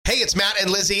it's Matt and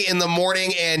Lizzie in the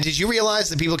morning. And did you realize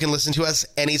that people can listen to us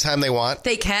anytime they want?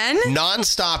 They can?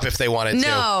 Non-stop if they wanted to.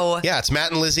 No. Yeah, it's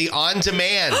Matt and Lizzie on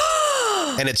demand.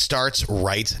 And it starts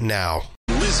right now.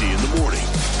 Lizzie in the morning.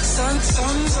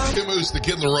 It was the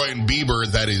Kid Laroi and Bieber,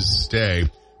 that is Stay.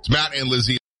 It's Matt and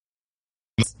Lizzie.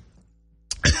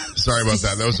 Sorry about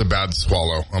that. That was a bad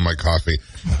swallow on my coffee.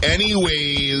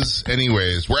 Anyways,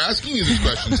 we're asking you this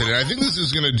question today. I think this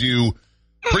is going to do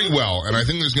pretty well, and I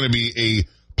think there's going to be a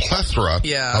plethora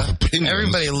of opinions.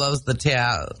 Everybody loves the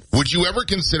tats. Would you ever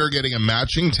consider getting a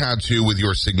matching tattoo with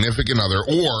your significant other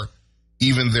or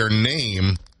even their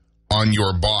name on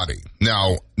your body?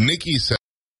 Now, Nikki said,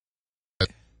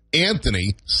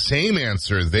 Anthony, same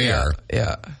answer there.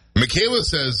 Yeah. Michaela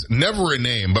says, never a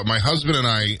name, but my husband and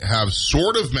I have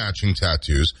sort of matching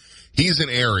tattoos. He's an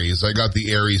Aries. I got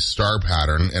the Aries star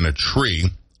pattern and a tree.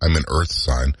 I'm an earth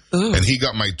sign. Ooh. And he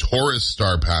got my Taurus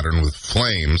star pattern with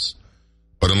flames.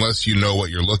 But unless you know what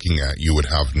you're looking at, you would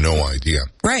have no idea.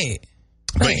 Right.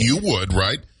 But you would,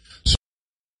 right? So,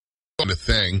 a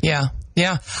thing. Yeah.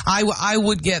 I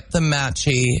would get the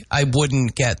matchy. I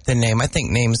wouldn't get the name. I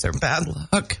think names are bad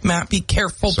luck. Matt, be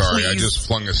careful, Sorry, please. I just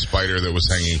flung a spider that was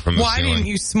hanging from the Why ceiling. didn't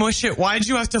you smush it? Why'd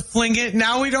you have to fling it?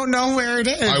 Now we don't know where it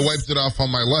is. I wiped it off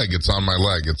on my leg. It's on my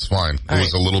leg. It's fine. It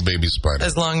was a little baby spider.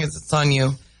 As long as it's on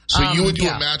you. So you would do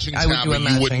a matching tab, but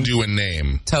you wouldn't do a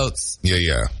name. Totes.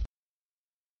 Yeah.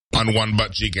 On one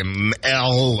butt cheek and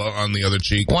L on the other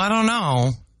cheek. Well, I don't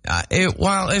know.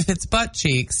 If it's butt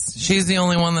cheeks, she's the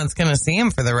only one that's going to see him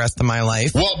for the rest of my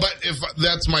life. Well, but if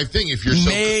that's my thing, if you're so...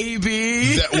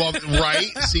 Maybe. Right?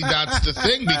 See, that's the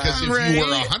thing, because if you were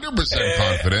 100%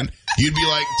 confident, you'd be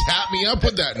like, tap me up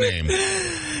with that name.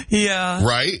 Yeah.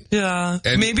 Right? Yeah.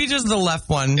 And maybe just the left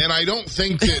one. And I don't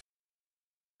think that...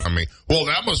 well,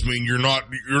 that must mean you're not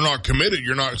committed.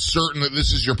 You're not certain that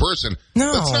this is your person.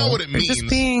 No. That's not what it means. It's just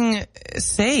being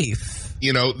safe.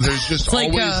 You know, there's just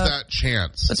always that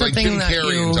chance. It's like Jim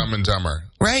Carrey in Dumb and Dumber.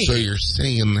 Right. So you're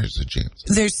saying there's a chance.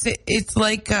 It's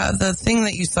like the thing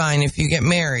that you sign if you get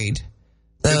married.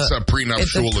 It's a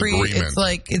prenuptial agreement.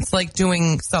 It's like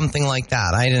doing something like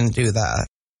that. I didn't do that.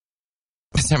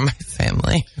 They're my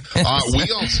family.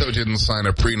 We also didn't sign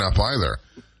a prenup either.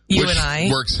 You and I?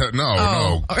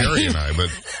 No, Carrie and I, but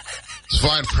it's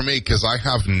fine for me because I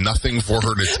have nothing for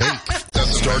her to take.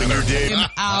 Starting your day. I'm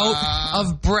out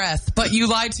of breath. But you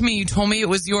lied to me. You told me it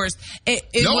was yours. I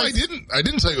didn't. I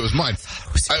didn't tell you it was mine.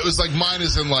 It was like mine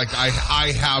is in like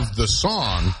I have the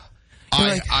song.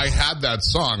 I had that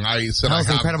song. I said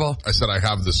incredible. I said I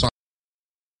have the song.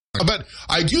 But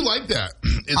I do like that.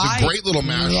 It's a great little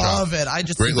mashup. I love it. I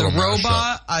just did the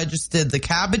robot. I just did the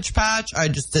Cabbage Patch. I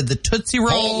just did the Tootsie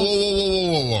Roll.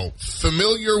 Whoa.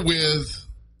 Familiar with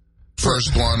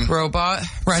first one. Robot.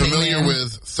 Familiar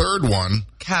with third one.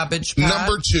 Cabbage Patch.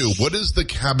 Number 2. What is the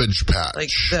Cabbage Patch?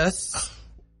 Like this.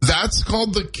 That's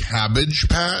called the Cabbage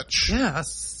Patch?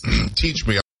 Yes. Teach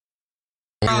me.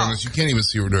 You can't even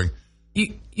see what we're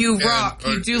doing. You rock.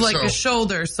 You do like a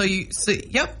shoulder. So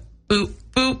yep. Boop,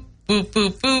 boop, boop,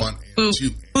 boop, boop, 1, boop, 2,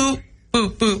 boop, boop,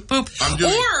 boop,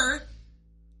 boop.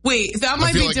 Wait, that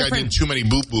might be different. I feel like I did too many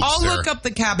boop boops I'll look up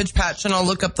the Cabbage Patch and I'll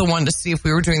look up the one to see if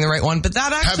we were doing the right one. But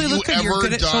that actually looked good. You're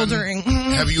good at shouldering.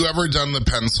 Have you ever done the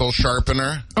pencil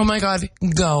sharpener? Oh my God.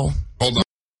 Go. Hold on.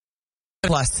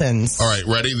 Lessons. All right,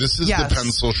 ready? This is the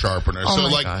pencil sharpener. Oh so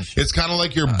my gosh. It's kind of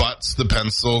like your butt's the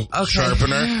pencil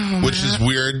sharpener, which is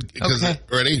weird. Because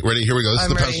ready? Here we go. This is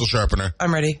the pencil sharpener.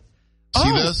 I'm ready. See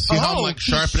this? See how I'm like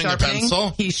sharpening a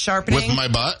pencil? He's sharpening. With my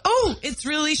butt? Oh, it's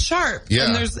really sharp. Yeah.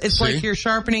 And it's like you're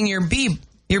sharpening your beeb.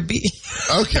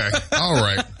 Okay. All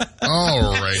right.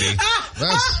 All righty.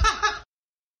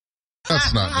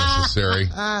 That's not necessary.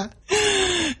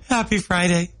 Happy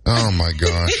Friday. Oh my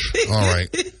gosh. All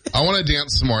right. I want to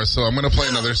dance some more, so I'm going to play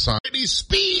another song. Britney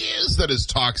Spears, that is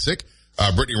Toxic.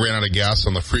 Britney ran out of gas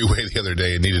on the freeway the other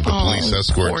day and needed the police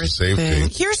escort to safety.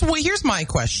 Here's my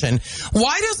question.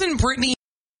 Why doesn't Britney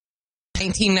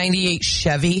 1998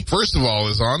 Chevy? First of all,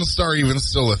 is OnStar even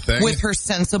still a thing? With her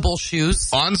sensible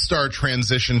shoes? OnStar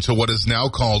transitioned to what is now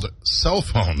called cell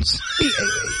phones.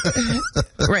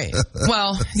 Right.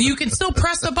 Well, you can still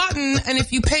press a button, and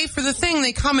if you pay for the thing,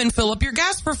 they come and fill up your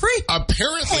gas for free.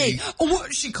 Apparently.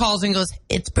 She calls and goes,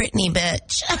 "It's Britney,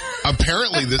 bitch."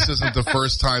 Apparently, this isn't the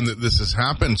first time that this has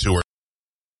happened to her.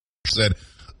 She said,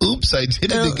 "Oops, I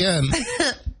did it again."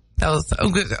 That was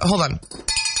good. Hold on.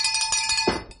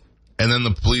 And then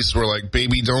the police were like,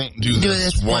 "Baby, don't do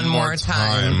this one more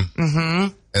time."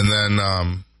 Mm-hmm. And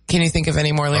then, can you think of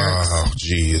any more lyrics? Oh,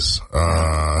 jeez.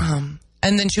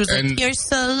 And then she was like, "You're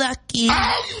so lucky."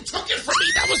 Oh, you took it from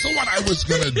me. That was the one I was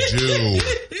going to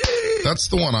do. That's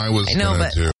the one I was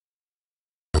going to do.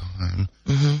 time.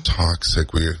 Toxic.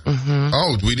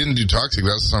 Oh, we didn't do Toxic.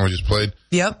 That's the song we just played.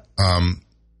 Yep.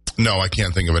 No, I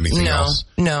can't think of anything else.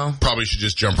 No. Probably should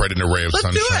just jump right into Ray of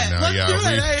Sunshine now.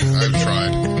 I've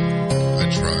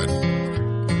tried.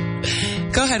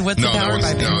 Go ahead. What's the power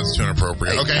by? No, it's too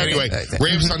inappropriate. Okay, anyway.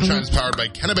 Ray of Sunshine is powered by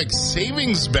Kennebec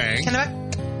Savings Bank.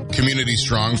 Community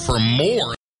Strong for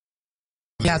more.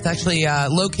 Yeah, it's actually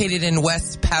located in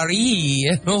West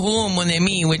Paris, mon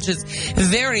ami, which is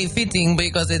very fitting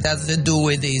because it has to do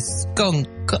with a skunk.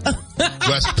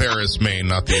 West Paris, Maine,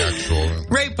 not the actual.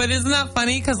 Right, but isn't that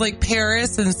funny? Because like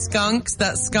Paris and skunks,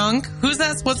 that skunk. Who's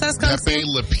that? What's that skunk? Pepe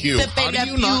Le Pew. How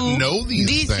do you not know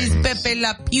these things? This is Pepe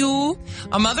Le Pew.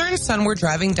 A mother and son were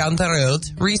driving down the road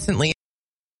recently.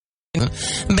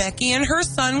 Becky and her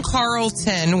son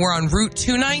Carlton were on Route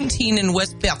 219 in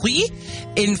West Paris.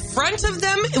 In front of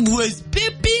them was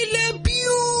Pepe Le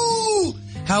Pew.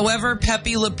 However,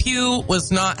 Pepe Le Pew was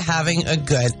not having a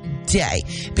good day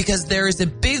because there is a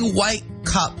big white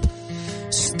cup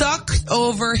stuck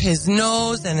over his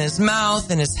nose and his mouth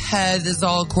and his head, is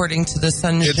all according to the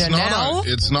Sun Journal.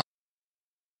 It's not.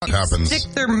 What happens?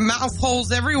 Stick their mouth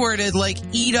holes everywhere to like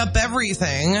eat up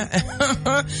everything.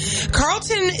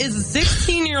 Carlton is a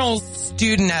 16-year-old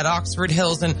student at Oxford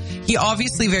Hills, and he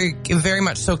obviously very, very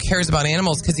much so cares about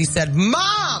animals because he said,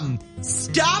 "Mom,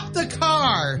 stop the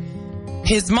car."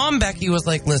 His mom, Becky, was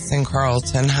like, "Listen,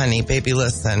 Carlton, honey, baby,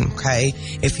 listen, okay?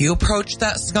 If you approach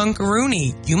that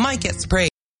skunkaroonie, you might get sprayed."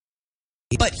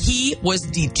 But he was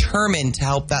determined to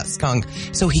help that skunk.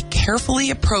 So he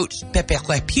carefully approached Pepe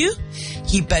Le Pew.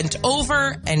 He bent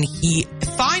over and he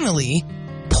finally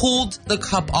pulled the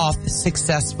cup off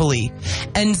successfully.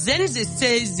 And then it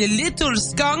says the little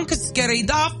skunk scurried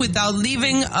off without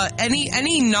leaving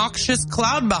any noxious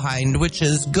cloud behind, which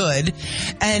is good.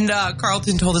 And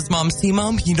Carlton told his mom, "See,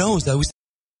 Mom, he knows I was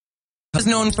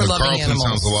known for loving Carlton animals."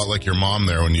 Sounds a lot like your mom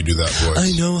there when you do that voice.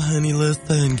 I know, honey,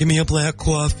 listen, give me a black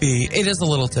coffee. It is a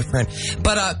little different.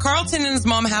 But Carlton and his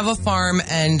mom have a farm,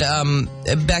 and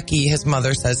Becky, his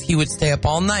mother, says he would stay up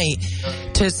all night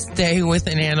to stay with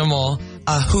an animal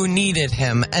who needed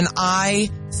him. And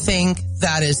I think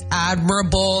that is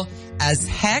admirable as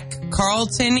heck.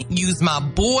 Carlton, use my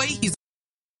boy. He's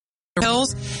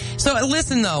hills. So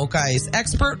listen though, guys,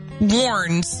 expert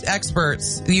warns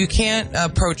experts, you can't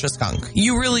approach a skunk.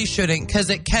 You really shouldn't, because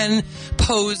it can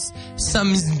pose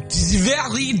some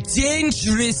very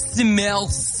dangerous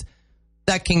smells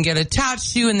that can get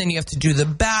attached to you, and then you have to do the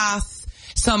bath.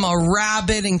 Some are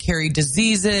rabid and carry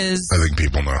diseases. I think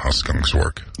people know how skunks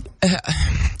work.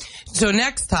 So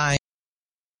next time,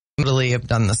 totally have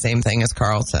done the same thing as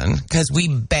Carlton, because we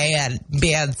bad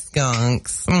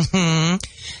skunks. Mm-hmm.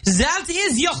 That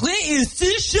is your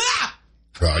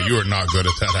You are not good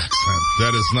at that accent.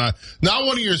 That is not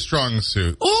one of your strong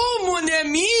suits. Oh, mon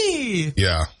ami.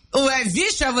 Yeah. Oh, I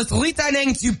wish I was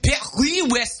returning to Paris,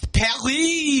 West Paris.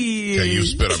 Okay, you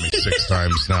spit on me 6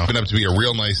 times now. It's going to be a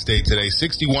real nice day today.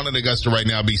 61 in Augusta right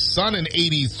now. Be sun and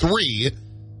 83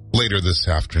 later this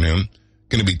afternoon.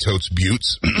 Going to be totes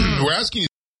buttes. We're asking you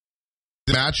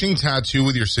matching tattoo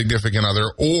with your significant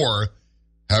other or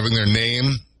having their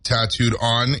name tattooed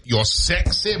on your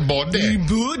sexy body.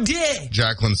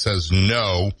 Jacqueline says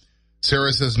no.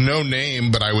 Sarah says no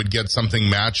name, but I would get something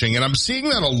matching. And I'm seeing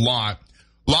that a lot.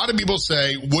 A lot of people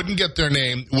say wouldn't get their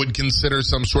name, would consider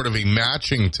some sort of a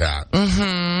matching tat.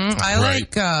 Mm-hmm. I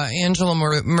like Angela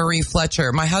Marie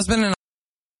Fletcher. My husband and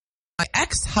my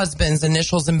ex-husband's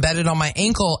initials embedded on my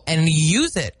ankle and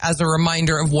use it as a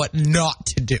reminder of what not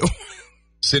to do.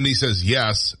 Cindy says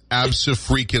yes,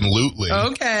 abso-freaking-lutely.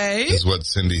 Okay. Is what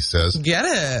Cindy says. Get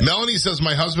it. Melanie says,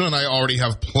 my husband and I already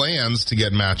have plans to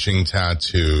get matching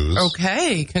tattoos.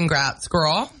 Okay, congrats,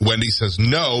 girl. Wendy says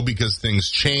no, because things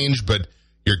change, but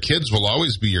your kids will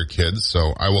always be your kids,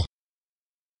 so I will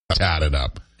tat it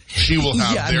up. She will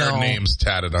have their names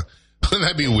tatted up. Wouldn't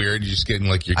that be weird? You're just getting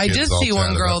like your kids. I just see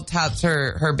one girl tats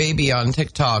her baby on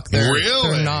TikTok. Really?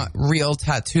 They're not real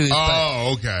tattoos.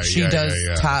 Oh, okay. She does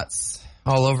tats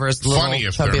all over his little funny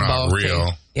if chubby they're not body. real.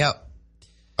 Yep.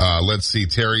 Let's see.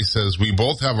 Terry says, we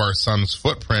both have our son's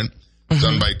footprint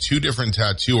done by 2 different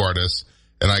tattoo artists,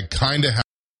 and I kind of have.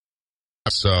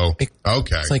 So,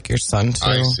 okay. It's like your son, too.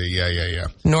 I see. Yeah.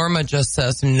 Norma just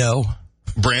says no.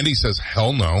 Brandy says,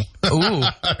 hell no. Ooh.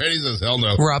 Brandy says, hell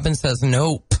no. Robin says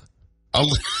nope.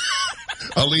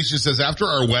 Alicia says, after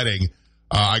our wedding,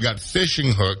 I got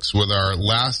fishing hooks with our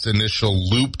last initial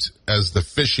looped as the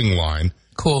fishing line.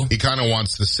 Cool. He kind of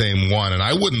wants the same one, and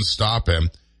I wouldn't stop him.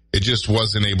 It just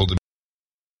wasn't able to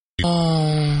be.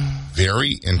 Oh.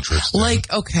 Very interesting.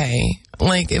 Like, okay,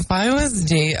 like if I was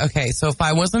so if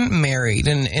I wasn't married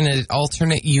in an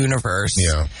alternate universe,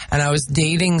 and I was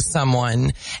dating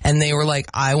someone and they were like,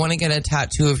 I want to get a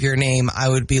tattoo of your name, I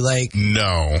would be like,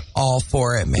 no, all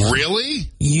for it, man. Really?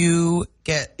 You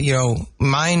get,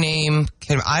 my name.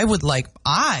 I would like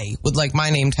my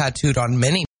name tattooed on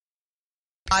many.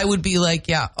 I would be like,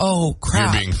 oh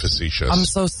crap. You're being facetious. I'm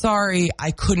so sorry.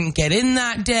 I couldn't get in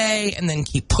that day, and then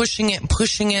keep pushing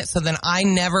it. So then I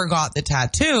never got the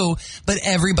tattoo, but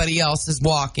everybody else is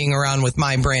walking around with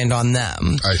my brand on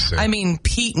them. I see. I mean,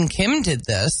 Pete and Kim did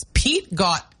this. Pete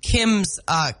got Kim's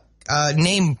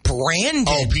name branded.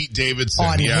 Oh, Pete Davidson.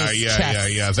 On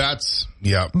Yeah. That's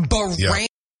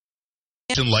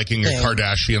Imagine liking a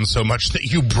Kardashian so much that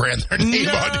you brand their name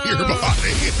onto your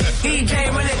body.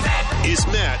 Is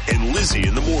Matt and Lizzie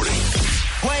in the morning.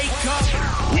 Wake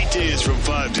up. Weekdays from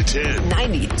 5 to 10.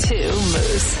 92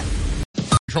 Moose.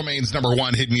 Central Maine's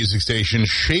 #1 hit music station,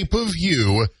 Shape of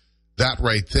You. That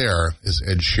right there is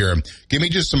Ed Sheeran. Give me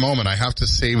just a moment. I have to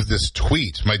save this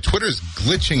tweet. My Twitter's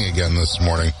glitching again this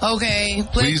morning. Okay.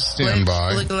 Please stand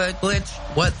by. Glitch.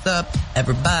 What's up,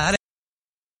 everybody?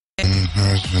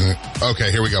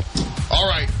 Okay, here we go. All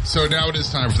right, so now it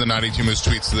is time for the 92 Moose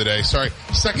tweets of the day. Sorry,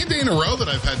 second day in a row that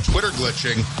I've had Twitter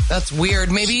glitching. That's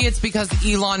weird. Maybe it's because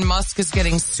Elon Musk is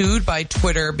getting sued by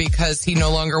Twitter because he no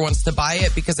longer wants to buy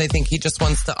it, because I think he just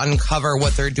wants to uncover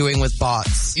what they're doing with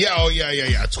bots.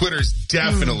 Yeah, Twitter's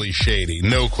definitely shady.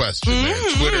 No question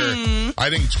there. I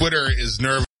think Twitter is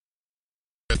nervous.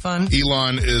 Fun.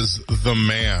 Elon is the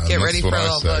man. Get ready for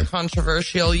all the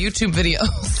controversial YouTube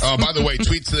videos. By the way,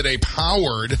 tweets of the day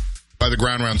powered by the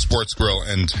Ground Round Sports Grill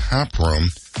and Tap Room.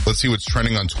 Let's see what's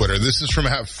trending on Twitter. This is from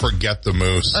Forget the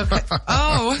Moose. Okay.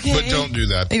 Oh, okay. But don't do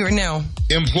that. No.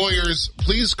 Employers,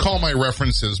 please call my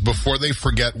references before they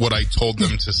forget what I told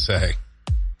them to say.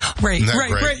 Right,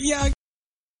 yeah.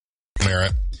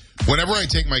 Merit. Whenever I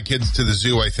take my kids to the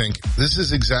zoo, I think, this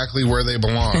is exactly where they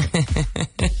belong.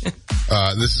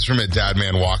 This is from Dad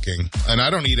Man Walking. And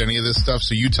I don't eat any of this stuff,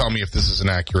 so you tell me if this is an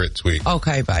accurate tweet.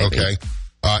 Okay, bye. Okay.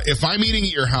 If I'm eating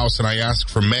at your house and I ask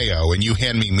for mayo and you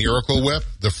hand me Miracle Whip,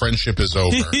 the friendship is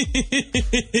over.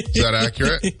 Is that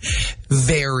accurate?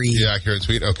 Very. Yeah, accurate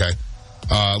tweet? Okay.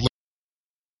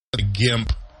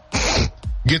 Gimp.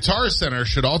 Guitar Center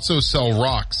should also sell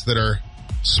rocks that are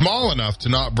small enough to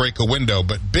not break a window,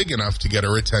 but big enough to get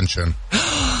her attention.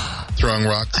 Throwing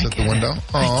rocks at the window.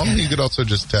 Oh, you could also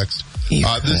just text.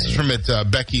 This is from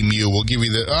Becky Mew. We'll give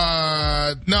you the...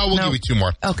 we'll give you two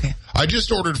more. Okay. I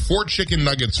just ordered 4 chicken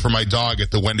nuggets for my dog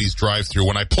at the Wendy's drive-thru.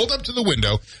 When I pulled up to the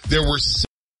window, there were 6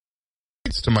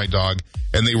 to my dog,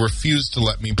 and they refused to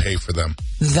let me pay for them.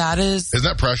 Isn't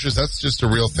that precious? That's just a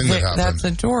real thing that happened. That's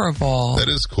adorable. That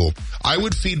is cool. I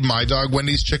would feed my dog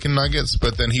Wendy's chicken nuggets,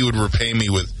 but then he would repay me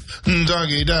with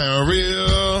doggy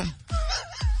diarrhea.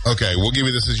 Okay, we'll give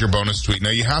you this as your bonus tweet. Now,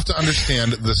 you have to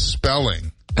understand the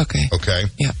spelling. Okay. Okay?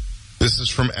 Yeah. This is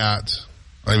from I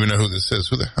don't even know who this is.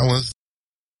 Who the hell is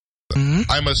this? Mm-hmm.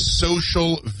 I'm a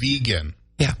social vegan.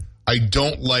 Yeah. I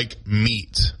don't like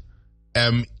meat.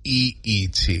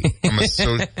 MEET.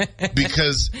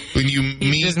 Because when you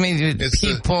meet, just made it's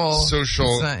people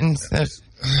social.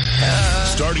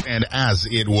 Starting and as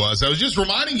it was, I was just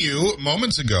reminding you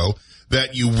moments ago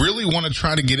that you really want to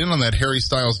try to get in on that Harry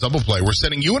Styles double play. We're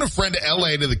sending you and a friend to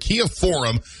LA to the Kia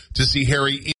Forum to see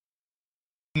Harry.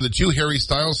 The 2 Harry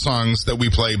Styles songs that we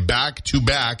play back to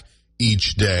back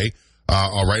each day.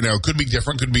 All right, now it could be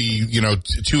different. Could be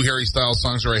 2 Harry Styles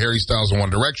songs or a Harry Styles and One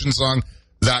Direction song.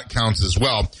 That counts as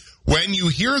well. When you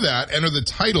hear that, enter the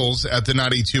titles at the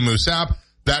 92 Moose app.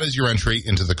 That is your entry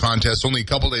into the contest. Only a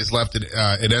couple days left.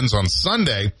 It ends on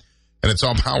Sunday, and it's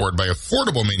all powered by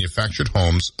Affordable Manufactured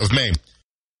Homes of Maine.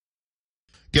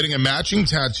 Getting a matching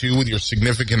tattoo with your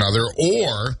significant other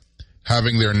or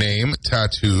having their name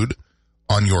tattooed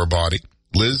on your body.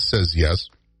 Liz says yes.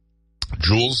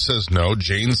 Jules says no.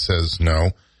 Jane says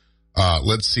no.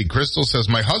 Let's see. Crystal says,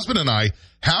 my husband and I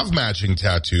have matching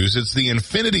tattoos. It's the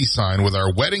infinity sign with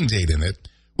our wedding date in it.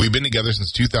 We've been together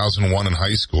since 2001 in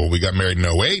high school. We got married in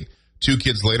 2008. 2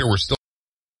 kids later, we're still...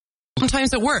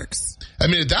 Sometimes it works. I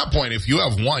mean, at that point, if you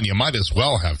have 1, you might as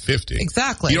well have 50.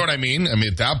 Exactly. You know what I mean? I mean,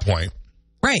 at that point.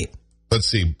 Right. Let's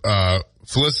see.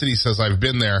 Felicity says, I've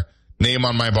been there. Name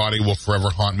on my body will forever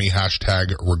haunt me.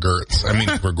 #regrets.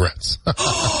 Regrets.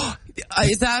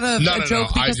 Is that a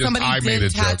joke? Because somebody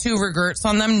did tattoo regrets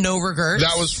on them? No regrets?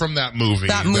 That was from that movie.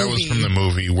 That was from the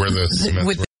movie where the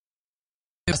Smith...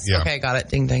 Yeah. Okay, got it.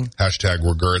 Ding, ding.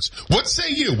 #regrets. What say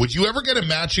you? Would you ever get a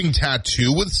matching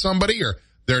tattoo with somebody or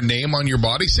their name on your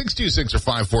body? 626 or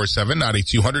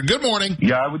 547-9200. Good morning.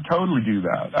 Yeah, I would totally do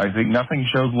that. I think nothing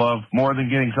shows love more than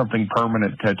getting something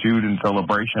permanent tattooed in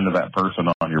celebration of that person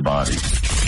on your body.